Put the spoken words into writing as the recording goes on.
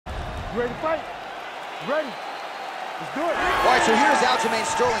You ready to fight? Ready? Let's do it. All right, so here's Aljamain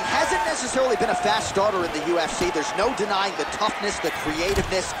Sterling. Hasn't necessarily been a fast starter in the UFC. There's no denying the toughness, the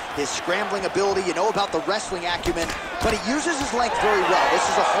creativeness, his scrambling ability. You know about the wrestling acumen, but he uses his length very well. This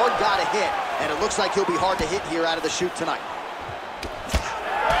is a hard guy to hit, and it looks like he'll be hard to hit here out of the chute tonight.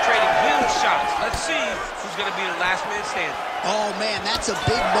 Trading huge shots. Let's see who's going to be the last man standing. Oh, man, that's a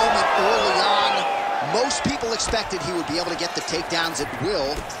big moment early on. Most people expected he would be able to get the takedowns at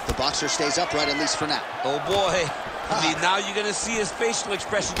will. The boxer stays upright, at least for now. Oh, boy. I mean, now you're going to see his facial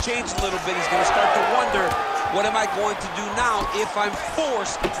expression change a little bit. He's going to start to wonder, what am I going to do now if I'm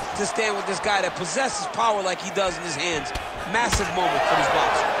forced to stand with this guy that possesses power like he does in his hands? Massive moment for this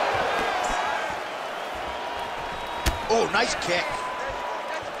boxer. Oh, nice kick.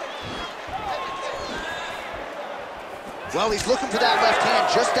 Well, he's looking for that left hand,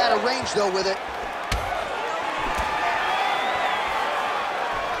 just out of range, though, with it.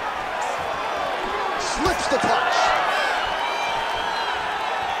 Slips the punch.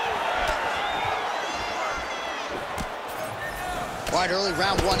 All right, early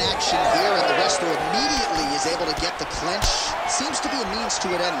round one action here, and the wrestler immediately is able to get the clinch. Seems to be a means to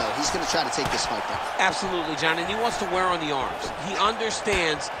an end, though. He's going to try to take this fight down. Absolutely, John, and he wants to wear on the arms. He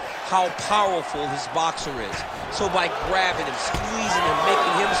understands how powerful his boxer is. So by grabbing him, squeezing him,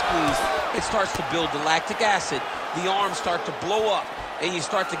 making him squeeze, it starts to build the lactic acid. The arms start to blow up, and you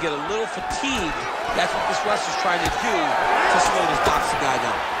start to get a little fatigued. That's what this wrestler's trying to do to slow this boxing guy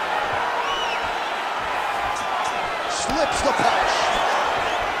down. Slips the punch.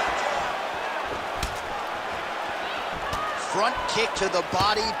 Front kick to the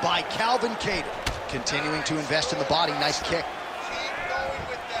body by Calvin Kattar. Continuing to invest in the body. Nice kick.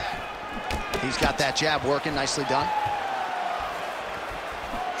 He's got that jab working. Nicely done.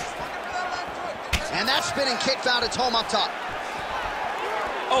 And that spinning kick found its home up top.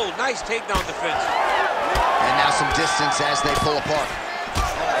 Oh, nice takedown defense. And now some distance as they pull apart.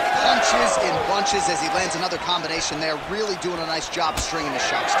 Punches in bunches as he lands another combination there. Really doing a nice job stringing the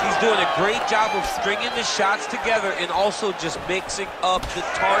shots. He's doing a great job of stringing the shots together and also just mixing up the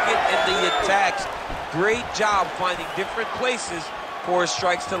target and the attacks. Great job finding different places for his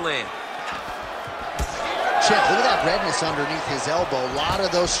strikes to land. Check, look at that redness underneath his elbow. A lot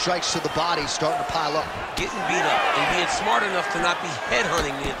of those strikes to the body starting to pile up. Getting beat up And being smart enough to not be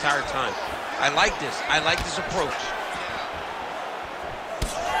headhunting the entire time. I like this. I like this approach.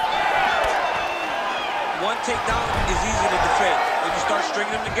 One takedown is easy to defend. When you start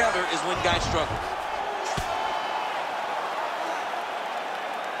stringing them together is when guys struggle.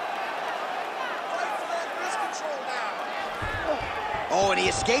 Oh, and he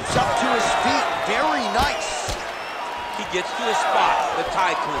escapes up to his feet. Very nice. He gets to his spot, the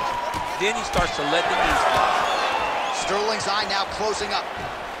tie clinch. Then he starts to let the knees fall. Sterling's eye now closing up.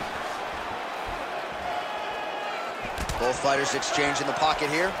 Both fighters exchange in the pocket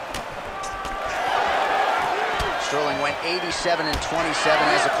here. Sterling went 87 and 27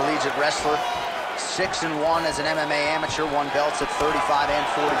 as a collegiate wrestler, 6 and 1 as an MMA amateur, won belts at 35 and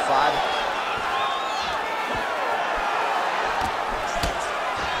 45.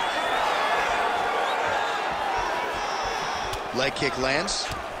 Leg kick lands.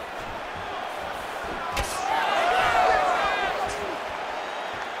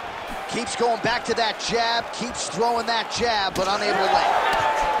 Keeps going back to that jab, keeps throwing that jab, but unable to land.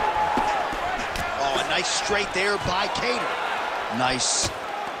 Oh, a nice straight there by Kattar. Nice.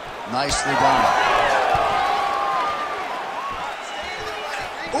 Nicely done.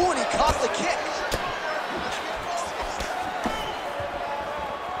 Ooh, and he caught the kick.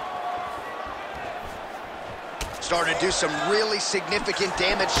 Starting to do some really significant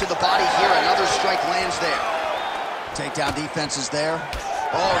damage to the body here. Another strike lands there. Takedown defense is there.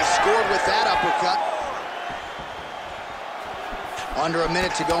 Oh, he scored with that uppercut. Under a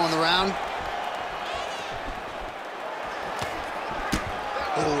minute to go in the round.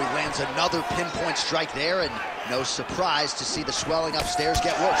 Oh, he lands another pinpoint strike there, and no surprise to see the swelling upstairs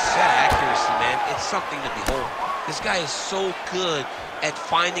get worse. That accuracy, man, it's something to behold. This guy is so good at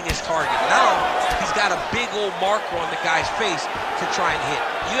finding his target. Now, he's got a big old marker on the guy's face to try and hit.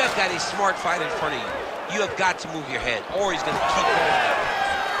 You have got a smart fight in front of you. You have got to move your head, or he's going to keep going there.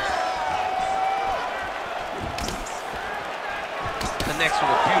 Connects with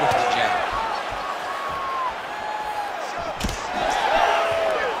a beautiful jab.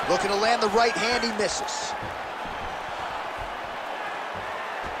 Looking to land the right hand, he misses.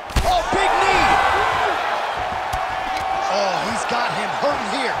 Oh, big knee! Oh, he's got him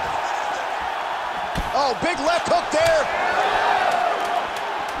hurting here. Oh, big left hook there.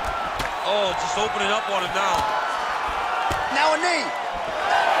 Oh, just opening up on him now. Now a knee.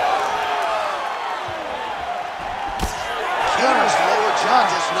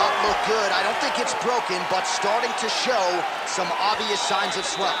 look good. I don't think it's broken, but starting to show some obvious signs of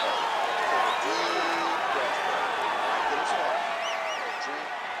swelling.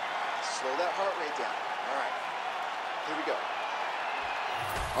 Slow that heart rate down. All right, here we go.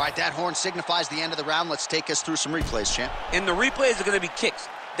 All right, that horn signifies the end of the round. Let's take us through some replays, champ. And the replays are going to be kicks.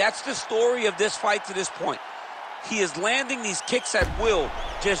 That's the story of this fight to this point. He is landing these kicks at will,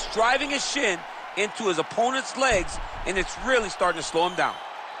 just driving his shin into his opponent's legs, and it's really starting to slow him down.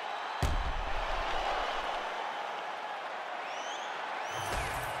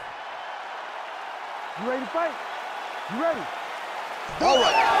 You ready to fight? You ready? All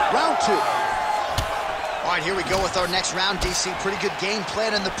right, round two. All right, here we go with our next round, DC. Pretty good game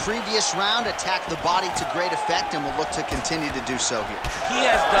plan in the previous round. Attack the body to great effect, and we'll look to continue to do so here. He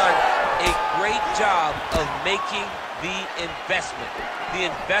has done a great job of making the investment. The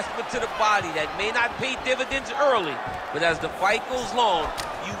investment to the body that may not pay dividends early, but as the fight goes long,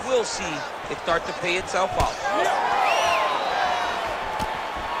 you will see it start to pay itself out.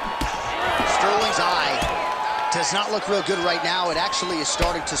 Sterling's eye does not look real good right now. It actually is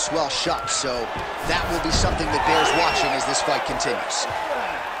starting to swell shut, so that will be something that bears watching as this fight continues.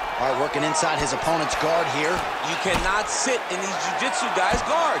 All right, working inside his opponent's guard here. You cannot sit in these jiu-jitsu guys'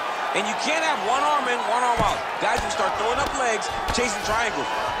 guard, and you can't have one arm in, one arm out. Guys will start throwing up legs, chasing triangles.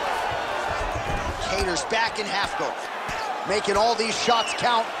 Kattar's back in half guard, making all these shots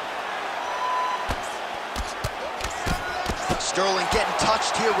count. Sterling getting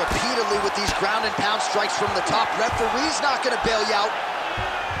touched here repeatedly with these ground and pound strikes from the top. Referee's not going to bail you out.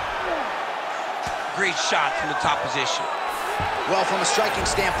 Great shot from the top position. Well, from a striking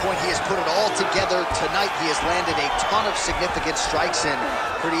standpoint, he has put it all together tonight. He has landed a ton of significant strikes, and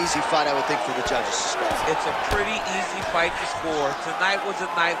pretty easy fight, I would think, for the judges to score. It's a pretty easy fight to score. Tonight was a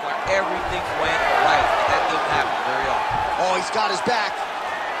night where everything went right, and that doesn't happen very often. Oh, he's got his back.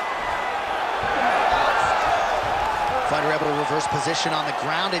 Fighter able to reverse position on the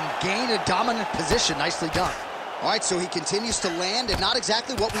ground and gain a dominant position. Nicely done. All right, so he continues to land, and not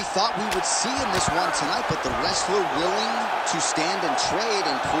exactly what we thought we would see in this one tonight, but the wrestler willing to stand and trade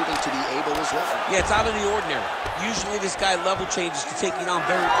and proving to be able as well. Yeah, it's out of the ordinary. Usually this guy level changes to taking on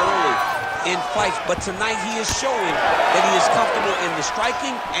very early in fights, but tonight he is showing that he is comfortable in the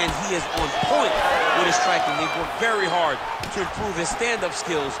striking, and he is on point with his striking. They've worked very hard to improve his stand-up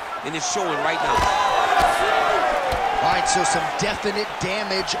skills, and it's showing right now. All right, so some definite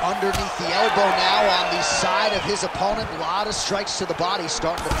damage underneath the elbow now on the side of his opponent. A lot of strikes to the body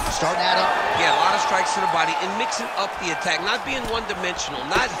starting to add up. Yeah, a lot of strikes to the body and mixing up the attack, not being one-dimensional,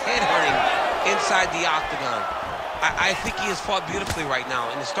 not headhunting inside the octagon. I think he has fought beautifully right now,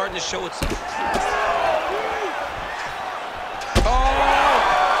 and it's starting to show itself.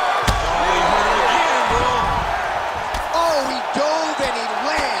 He dove and he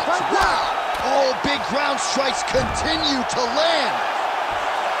lands. Wow! All big ground strikes continue to land.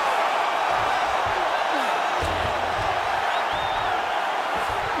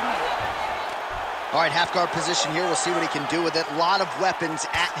 All right, half guard position here. We'll see what he can do with it. A lot of weapons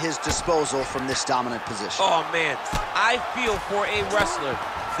at his disposal from this dominant position. Oh, man. I feel for a wrestler,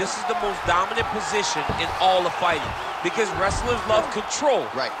 this is the most dominant position in all of fighting because wrestlers love control.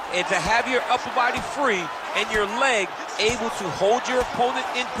 Right. And to have your upper body free and your leg able to hold your opponent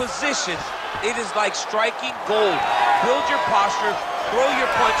in position, it is like striking gold. Build your posture, throw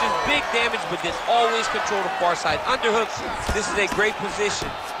your punches, big damage, but then always control the far side. Underhooks, this is a great position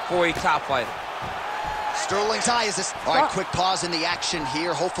for a top fighter. Sterling's eye is this. All right, quick pause in the action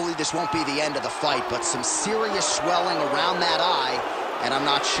here. Hopefully this won't be the end of the fight, but some serious swelling around that eye, and I'm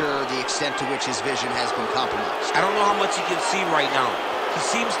not sure the extent to which his vision has been compromised. I don't know how much he can see right now. He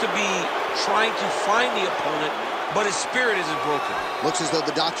seems to be trying to find the opponent, but his spirit isn't broken. Looks as though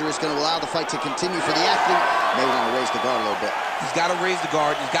the doctor is going to allow the fight to continue for the athlete. May want to raise the guard a little bit. He's got to raise the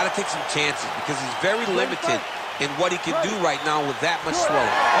guard. He's got to take some chances because he's very limited in what he can do right now with that much swelling.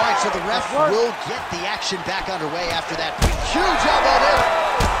 All right, so the ref will get the action back underway after that huge elbow there.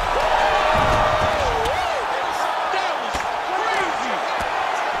 That was crazy.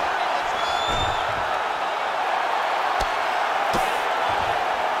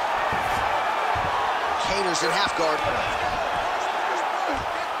 Kattar's in half guard.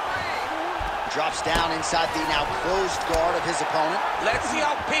 Drops down inside the now closed guard of his opponent. Let's see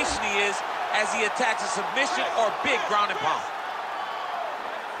how patient he is as he attacks a submission or big ground and pound.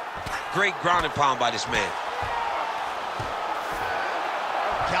 Great ground and pound by this man.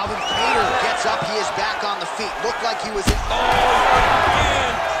 Calvin Kattar gets up. He is back on the feet. Looked like he was in. Oh,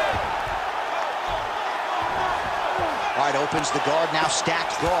 man. All right, opens the guard. Now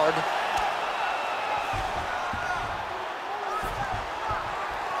stacked guard.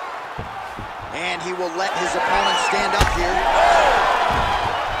 and he will let his opponent stand up here.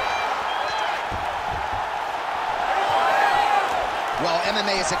 Well,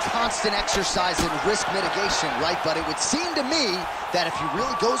 MMA is a constant exercise in risk mitigation, right? But it would seem to me that if he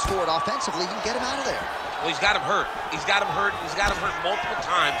really goes for it offensively, you can get him out of there. Well, he's got him hurt. He's got him hurt. He's got him hurt multiple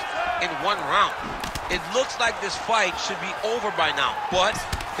times in one round. It looks like this fight should be over by now, but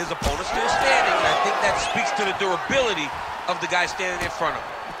his opponent's still standing, and I think that speaks to the durability of the guy standing in front of him.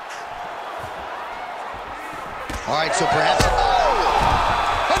 All right, so perhaps...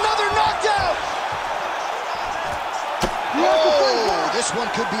 Oh! Another knockdown! Oh, this one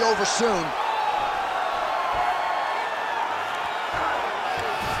could be over soon.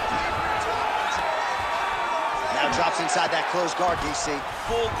 Now drops inside that closed guard, DC.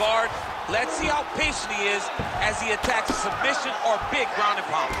 Full guard. Let's see how patient he is as he attacks a submission or big ground and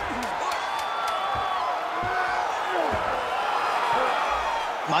pound.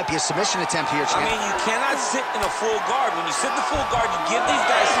 Might be a submission attempt here, champ. I mean, you cannot sit in a full guard. When you sit in the full guard, you give these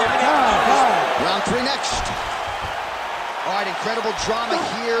guys so many opportunities. Round 3 next. All right, incredible drama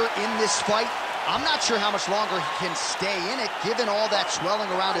here in this fight. I'm not sure how much longer he can stay in it, given all that swelling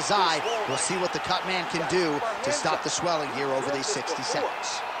around his eye. We'll see what the cut man can do to stop the swelling here over these 60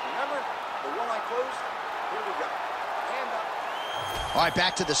 seconds. Remember, the one eye closed. Here we go. Hand up. All right,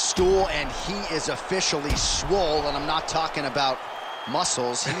 back to the stool, and he is officially swole, and I'm not talking about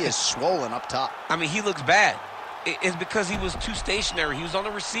muscles. He is swollen up top. I mean, he looks bad. It's because he was too stationary. He was on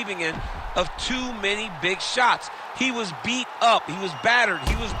the receiving end of too many big shots. He was beat up. He was battered.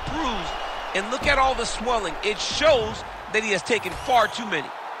 He was bruised. And look at all the swelling. It shows that he has taken far too many.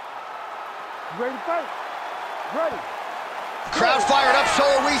 You ready to fight? Ready. Crowd fired up, so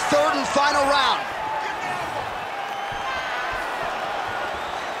are we. Third and final round.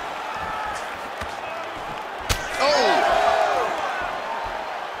 Oh!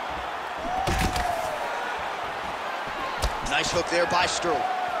 Nice hook there by Sterling.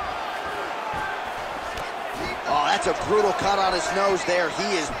 Oh, that's a brutal cut on his nose there.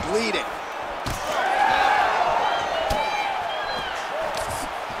 He is bleeding.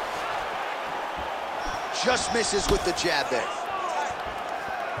 Just misses with the jab there.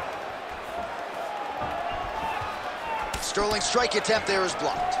 Sterling's strike attempt there is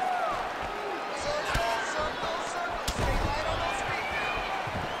blocked.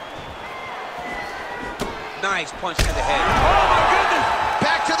 Nice punch to the head. Oh, my goodness!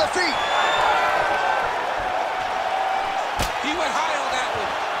 Back to the feet. He went high on that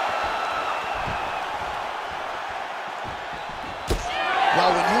one. Well,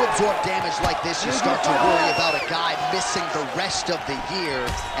 when you absorb damage like this, you start to worry about a guy missing the rest of the year.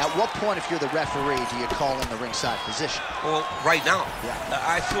 At what point, if you're the referee, do you call in the ringside position? Well, right now. Yeah.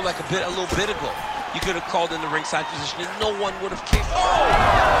 I feel like a little bit ago, you could have called in the ringside position and no one would have kicked. Oh!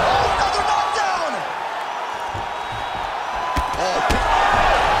 Another knockdown! Oh,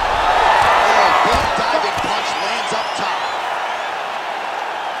 big diving punch lands up top.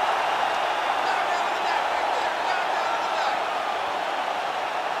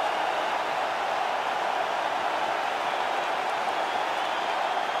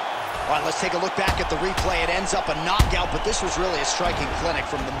 All right, let's take a look back at the replay. It ends up a knockout, but this was really a striking clinic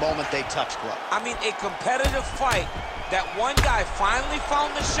from the moment they touched glove. I mean, a competitive fight that one guy finally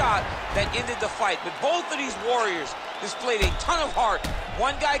found the shot that ended the fight. But both of these warriors displayed a ton of heart.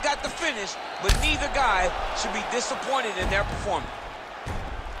 One guy got the finish, but neither guy should be disappointed in their performance.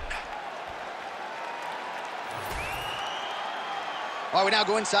 All right, we now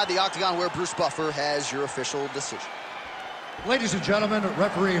go inside the octagon where Bruce Buffer has your official decision. Ladies and gentlemen,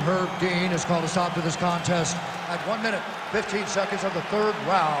 referee Herb Dean has called a stop to this contest at 1 minute, 15 seconds of the third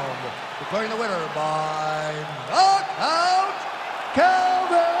round, declaring the winner by